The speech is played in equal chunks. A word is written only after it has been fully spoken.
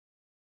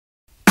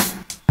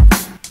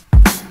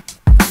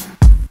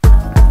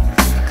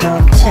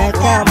Come check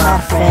out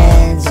my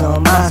friends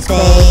on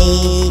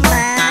Myspace.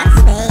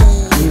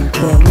 You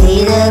can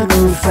meet a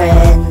new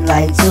friend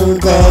like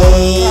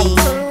today.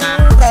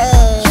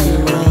 You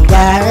ain't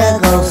gotta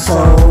go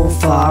so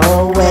far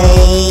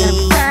away.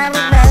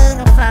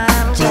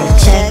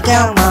 Just check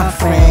out my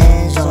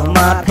friends on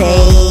my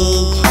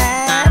page.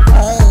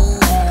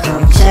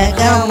 Come check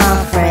out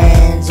my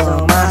friends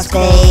on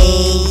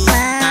Myspace.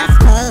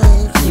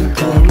 You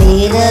can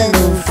meet a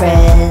new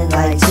friend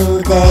like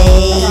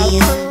today.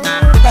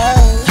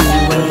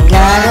 You ain't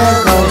gotta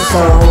go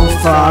so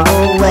far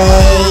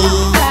away.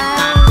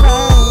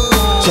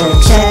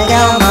 Just check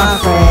out my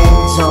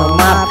friends on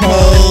my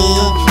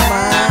page.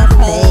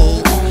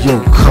 Yo,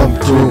 come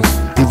through.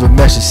 Leave a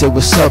message, say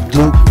what's up,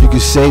 dude. You can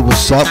say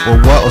what's up or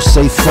what, or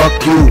say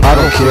fuck you. I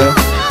don't care.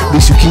 At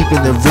least you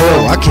keeping it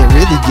real. I can't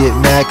really get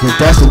mad, cause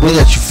that's the way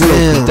that you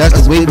feel. That's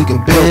the way we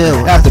can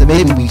build. After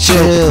maybe we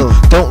chill.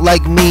 Don't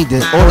like me,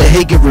 then all the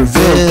hate get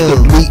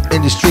revealed. Put meat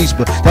in the streets,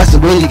 but that's the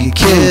way to get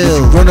killed.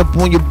 If you run up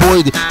on your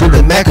boy, then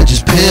the Mac could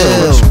just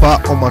pill.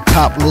 Spot on my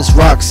top list,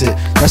 rocks it.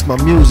 That's my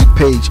music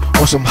page.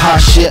 On some hot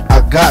shit,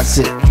 I got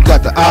it. You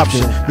got the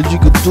option, but you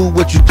can do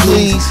what you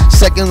please.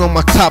 Second on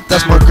my top,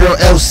 that's my girl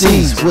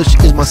LC's, which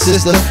is my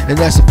sister, and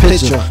that's a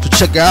picture. So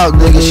check her out,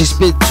 nigga. She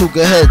spit too,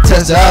 go ahead,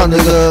 test her out,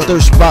 nigga.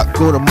 Third spot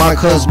go to my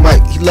cuz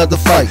Mike. He love to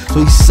fight,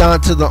 so he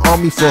signed to the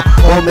army for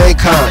all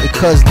mankind.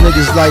 Because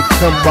niggas like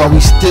him while we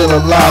still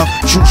alive.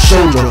 Shoot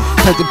shoulder,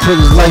 had to put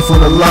his life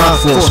on the line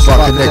for a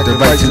spot connected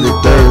right to the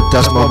third.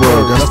 That's my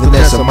word. That's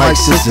Vanessa,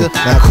 Mike's sister.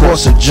 Now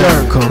course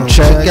adjourn. Come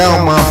check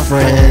out my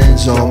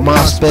friends on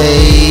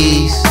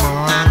Myspace.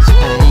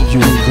 You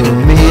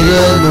can meet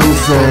a new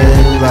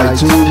friend like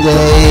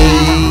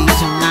today.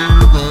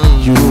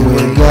 You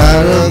ain't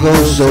gotta go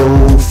so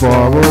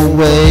far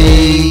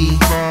away.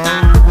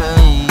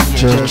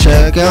 Just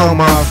check out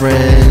my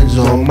friends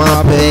on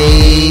my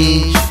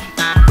page.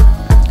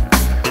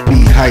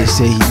 B Height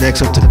say he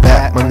next up to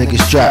bat. My nigga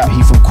Strap,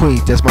 he from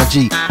Queens, that's my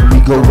G, and we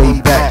go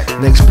way back.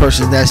 Next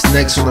person that's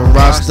next on the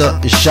roster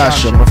is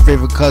Shasha, my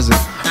favorite cousin.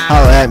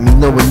 Holla at me,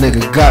 know a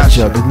nigga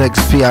gotcha. The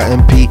next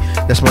PIMP,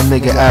 that's my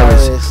nigga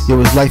Aris. Yo,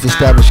 his life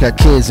established, got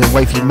kids and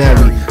wifey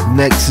married.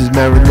 Next is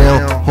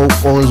Marinelle,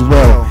 hope all is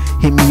well.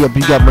 Hit me up,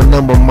 you got my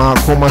number, mom,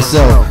 call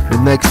myself. The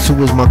next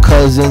two is my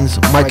cousins,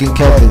 Mike and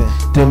Kevin.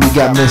 Then we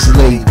got Miss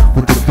Lady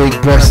with the big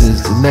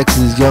breasts. The next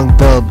is Young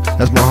Dub,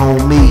 that's my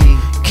homie.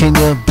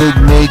 Kenya, Big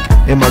Mig,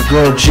 and my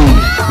girl G,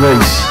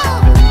 Grace.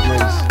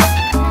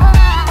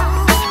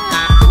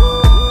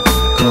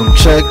 Come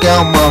check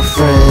out my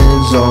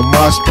friends on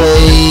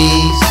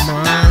Myspace.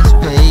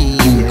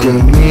 You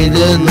can meet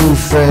a new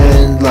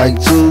friend like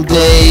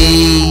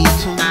today.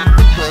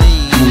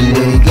 You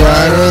ain't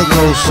gotta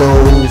go so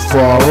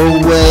far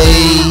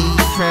away.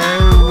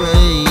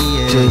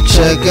 Just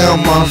check out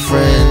my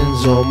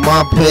friends on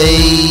my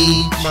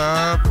page.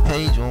 My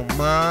page on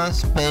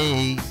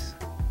Myspace.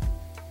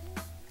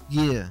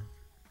 Yeah.